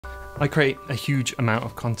I create a huge amount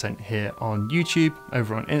of content here on YouTube,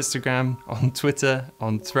 over on Instagram, on Twitter,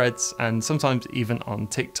 on Threads, and sometimes even on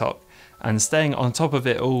TikTok. And staying on top of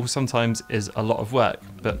it all sometimes is a lot of work,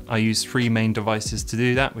 but I use three main devices to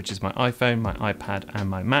do that, which is my iPhone, my iPad, and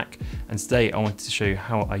my Mac. And today I wanted to show you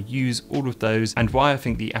how I use all of those and why I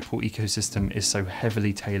think the Apple ecosystem is so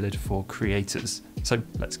heavily tailored for creators. So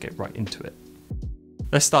let's get right into it.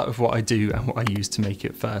 Let's start with what I do and what I use to make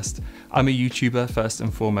it first. I'm a YouTuber first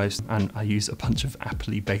and foremost, and I use a bunch of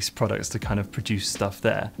Apple-y based products to kind of produce stuff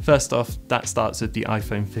there. First off, that starts with the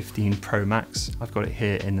iPhone 15 Pro Max. I've got it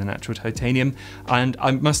here in the natural titanium, and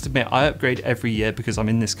I must admit I upgrade every year because I'm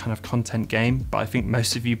in this kind of content game, but I think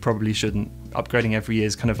most of you probably shouldn't. Upgrading every year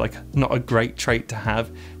is kind of like not a great trait to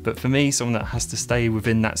have, but for me, someone that has to stay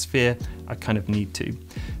within that sphere, I kind of need to.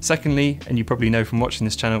 Secondly, and you probably know from watching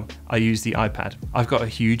this channel, I use the iPad. I've got a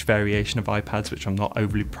huge variation of iPads which I'm not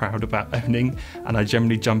overly proud about owning, and I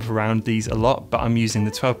generally jump around these a lot, but I'm using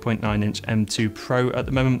the 12.9-inch M2 Pro at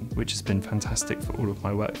the moment, which has been fantastic for all of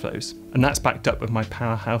my workflows. And that's backed up with my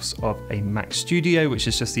powerhouse of a Mac Studio, which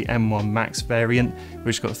is just the M1 Max variant,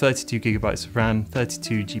 which got 32GB of RAM,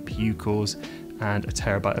 32 GPU cores, and a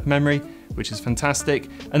terabyte of memory, which is fantastic.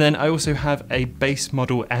 And then I also have a base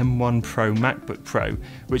model M1 Pro MacBook Pro,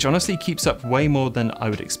 which honestly keeps up way more than I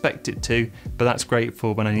would expect it to, but that's great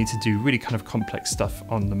for when I need to do really kind of complex stuff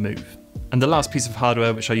on the move. And the last piece of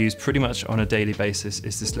hardware which I use pretty much on a daily basis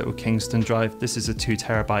is this little Kingston drive. This is a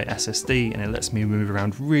 2TB SSD, and it lets me move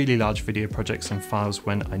around really large video projects and files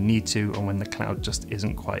when I need to, or when the cloud just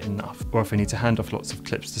isn't quite enough, or if I need to hand off lots of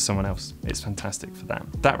clips to someone else. It's fantastic for that.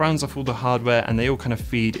 That rounds off all the hardware, and they all kind of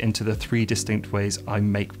feed into the three distinct ways I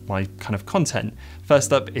make my kind of content.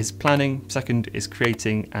 First up is planning, second is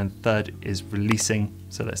creating, and third is releasing.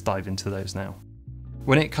 So let's dive into those now.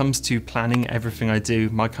 When it comes to planning everything I do,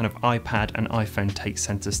 my kind of iPad and iPhone take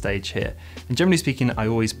center stage here. And generally speaking, I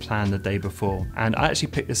always plan the day before. And I actually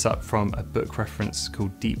picked this up from a book reference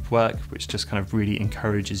called Deep Work, which just kind of really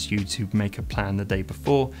encourages you to make a plan the day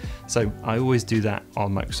before. So I always do that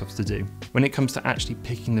on Microsoft To Do. When it comes to actually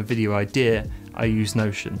picking the video idea, I use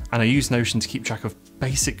Notion. And I use Notion to keep track of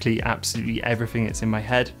basically absolutely everything that's in my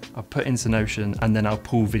head. I'll put into Notion and then I'll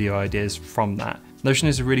pull video ideas from that. Notion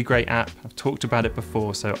is a really great app. I've talked about it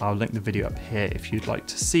before, so I'll link the video up here if you'd like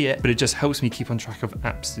to see it, but it just helps me keep on track of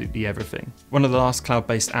absolutely everything. One of the last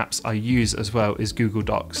cloud-based apps I use as well is Google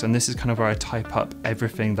Docs, and this is kind of where I type up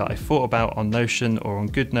everything that I thought about on Notion or on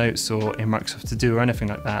GoodNotes or in Microsoft To Do or anything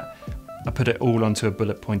like that. I put it all onto a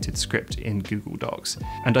bullet pointed script in Google Docs.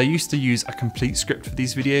 And I used to use a complete script for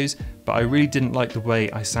these videos, but I really didn't like the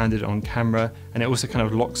way I sounded on camera, and it also kind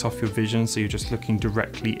of locks off your vision, so you're just looking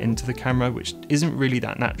directly into the camera, which isn't really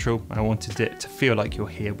that natural. I wanted it to feel like you're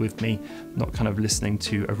here with me, not kind of listening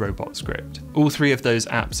to a robot script. All three of those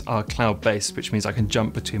apps are cloud-based, which means I can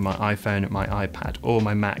jump between my iPhone, my iPad, or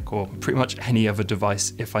my Mac, or pretty much any other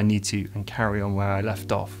device if I need to, and carry on where I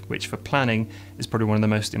left off, which for planning is probably one of the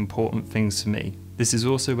most important things for me. This is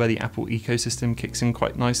also where the Apple ecosystem kicks in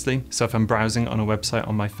quite nicely. So if I'm browsing on a website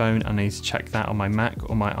on my phone and I need to check that on my Mac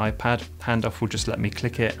or my iPad, handoff will just let me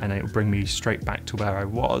click it and it will bring me straight back to where I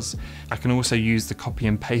was. I can also use the copy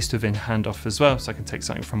and paste within handoff as well, so I can take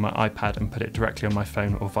something from my iPad and put it directly on my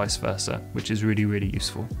phone or vice versa, which is really, really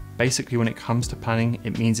useful. Basically, when it comes to planning,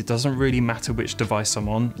 it means it doesn't really matter which device I'm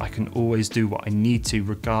on. I can always do what I need to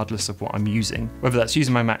regardless of what I'm using. Whether that's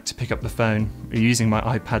using my Mac to pick up the phone, or using my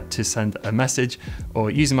iPad to send a message,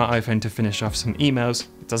 or using my iPhone to finish off some emails,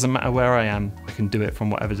 it doesn't matter where I am, I can do it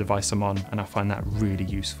from whatever device I'm on, and I find that really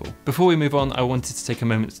useful. Before we move on, I wanted to take a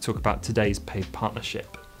moment to talk about today's paid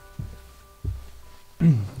partnership.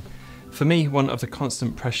 For me, one of the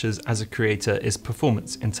constant pressures as a creator is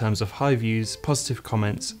performance in terms of high views, positive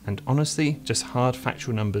comments, and honestly, just hard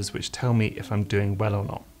factual numbers which tell me if I'm doing well or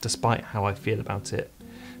not, despite how I feel about it.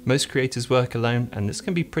 Most creators work alone, and this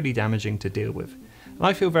can be pretty damaging to deal with. And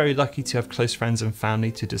I feel very lucky to have close friends and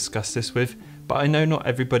family to discuss this with, but I know not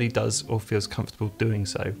everybody does or feels comfortable doing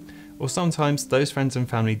so. Or sometimes those friends and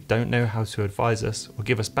family don't know how to advise us or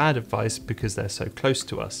give us bad advice because they're so close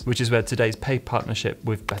to us, which is where today's paid partnership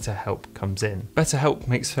with BetterHelp comes in. BetterHelp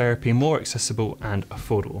makes therapy more accessible and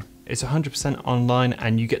affordable. It's 100% online,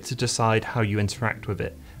 and you get to decide how you interact with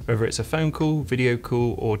it, whether it's a phone call, video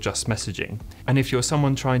call, or just messaging. And if you're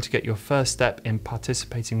someone trying to get your first step in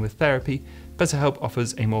participating with therapy, BetterHelp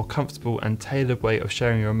offers a more comfortable and tailored way of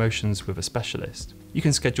sharing your emotions with a specialist. You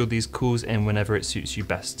can schedule these calls in whenever it suits you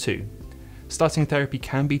best too. Starting therapy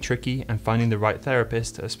can be tricky, and finding the right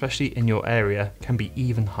therapist, especially in your area, can be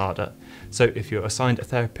even harder. So if you're assigned a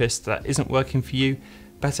therapist that isn't working for you,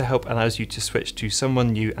 BetterHelp allows you to switch to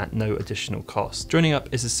someone new at no additional cost. Joining up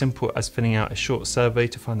is as simple as filling out a short survey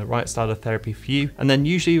to find the right style of therapy for you, and then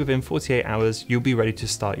usually within 48 hours, you'll be ready to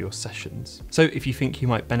start your sessions. So if you think you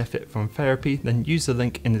might benefit from therapy, then use the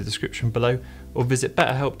link in the description below, or visit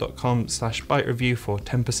betterhelp.com/bitereview for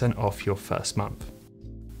 10% off your first month.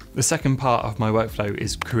 The second part of my workflow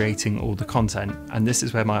is creating all the content, and this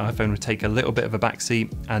is where my iPhone will take a little bit of a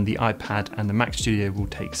backseat and the iPad and the Mac Studio will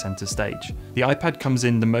take center stage. The iPad comes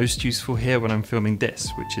in the most useful here when I'm filming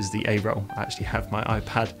this, which is the A-roll. I actually have my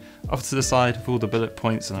iPad off to the side with all the bullet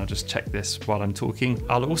points and I'll just check this while I'm talking.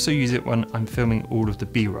 I'll also use it when I'm filming all of the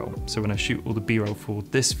B-roll. So when I shoot all the B-roll for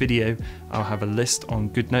this video, I'll have a list on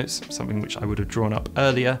GoodNotes, something which I would have drawn up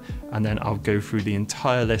earlier, and then I'll go through the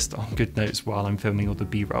entire list on GoodNotes while I'm filming all the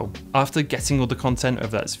B-roll. After getting all the content,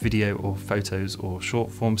 whether that's video or photos or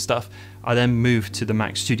short form stuff, I then move to the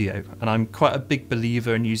Mac Studio, and I'm quite a big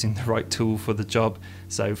believer in using the right tool for the job.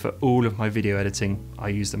 So for all of my video editing, I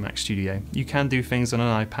use the Mac Studio. You can do things on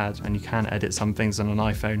an iPad and you can edit some things on an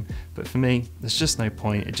iPhone, but for me, there's just no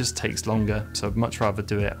point. It just takes longer, so I'd much rather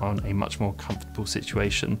do it on a much more comfortable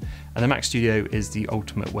situation. And the Mac Studio is the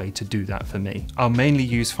ultimate way to do that for me. I'll mainly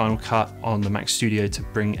use Final Cut on the Mac Studio to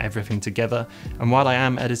bring everything together, and while I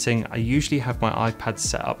am editing, I usually have my iPad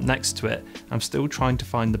set up next to it. I'm still trying to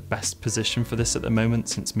find the best position for this at the moment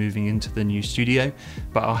since moving into the new studio,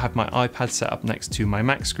 but I'll have my iPad set up next to my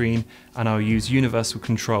Mac screen, and I'll use universal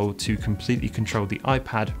control to completely control the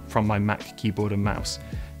iPad from my Mac keyboard and mouse.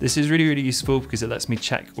 This is really useful because it lets me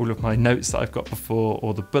check all of my notes that I've got before,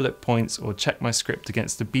 or the bullet points, or check my script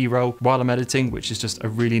against the B-roll while I'm editing, which is just a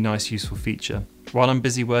really nice, useful feature. While I'm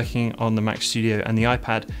busy working on the Mac Studio and the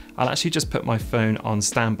iPad, I'll actually just put my phone on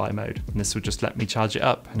standby mode, and this will just let me charge it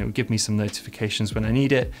up and it will give me some notifications when I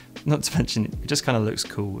need it. Not to mention, it just kind of looks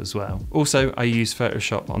cool as well. Also, I use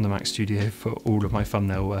Photoshop on the Mac Studio for all of my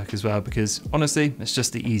thumbnail work as well, because honestly, it's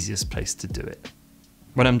just the easiest place to do it.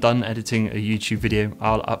 When I'm done editing a YouTube video,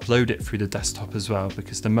 I'll upload it through the desktop as well,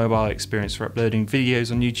 because the mobile experience for uploading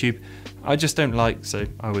videos on YouTube, I just don't like, so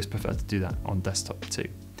I always prefer to do that on desktop too.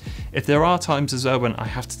 If there are times as well when I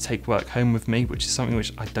have to take work home with me, which is something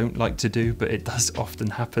which I don't like to do, but it does often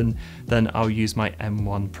happen, then I'll use my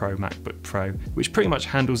M1 Pro MacBook Pro, which pretty much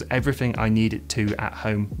handles everything I need it to at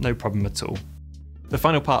home, no problem at all. The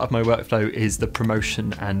final part of my workflow is the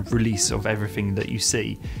promotion and release of everything that you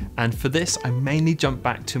see. And for this, I mainly jump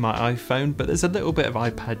back to my iPhone, but there's a little bit of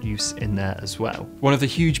iPad use in there as well. One of the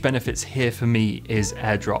huge benefits here for me is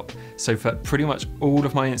AirDrop. So for pretty much all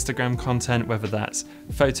of my Instagram content, whether that's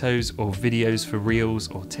photos or videos for Reels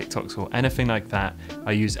or TikToks or anything like that,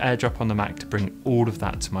 I use AirDrop on the Mac to bring all of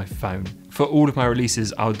that to my phone. For all of my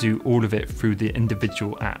releases, I'll do all of it through the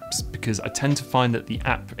individual apps, because I tend to find that the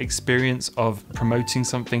app experience of promoting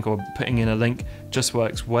something or putting in a link just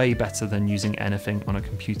works way better than using anything on a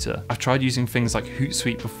computer. I've tried using things like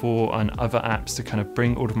Hootsuite before and other apps to kind of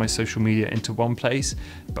bring all of my social media into one place,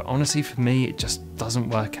 but honestly for me it just doesn't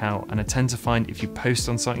work out, and I tend to find if you post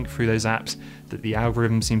on something through those apps that the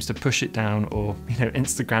algorithm seems to push it down, or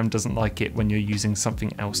Instagram doesn't like it when you're using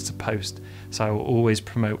something else to post. So I will always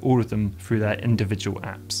promote all of them through their individual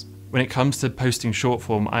apps. When it comes to posting short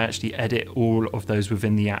form, I actually edit all of those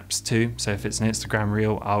within the apps too. So if it's an Instagram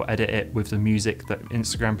reel, I'll edit it with the music that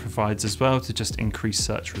Instagram provides as well to just increase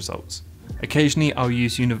search results. Occasionally I'll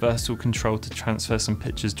use universal control to transfer some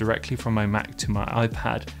pictures directly from my Mac to my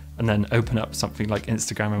iPad, and then open up something like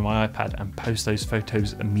Instagram on my iPad and post those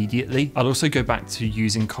photos immediately. I'll also go back to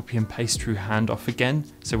using copy and paste through handoff again.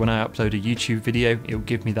 So when I upload a YouTube video, it'll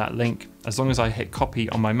give me that link. As long as I hit copy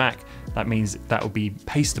on my Mac, that means that will be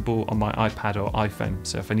pastable on my iPad or iPhone.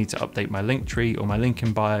 So if I need to update my link tree or my link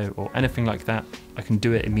in bio or anything like that, I can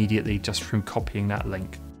do it immediately just through copying that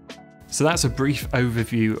link. So that's a brief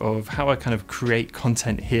overview of how I kind of create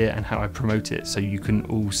content here and how I promote it so you can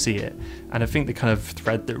all see it. And I think the kind of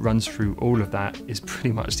thread that runs through all of that is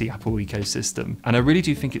pretty much the Apple ecosystem. And I really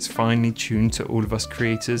do think it's finely tuned to all of us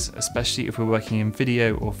creators, especially if we're working in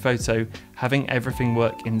video or photo. Having everything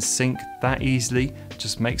work in sync that easily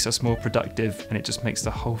just makes us more productive, and it just makes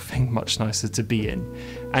the whole thing much nicer to be in.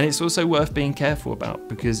 And it's also worth being careful about,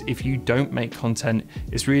 because if you don't make content,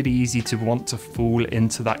 it's really easy to want to fall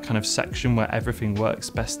into that kind of section where everything works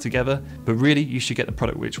best together. But really, you should get the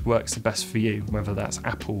product which works the best for you, whether that's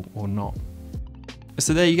Apple or not.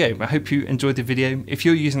 So there you go. I hope you enjoyed the video. If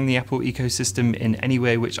you're using the Apple ecosystem in any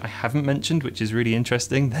way which I haven't mentioned, which is really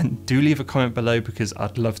interesting, then do leave a comment below, because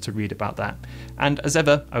I'd love to read about that. And as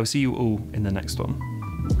ever, I will see you all in the next one.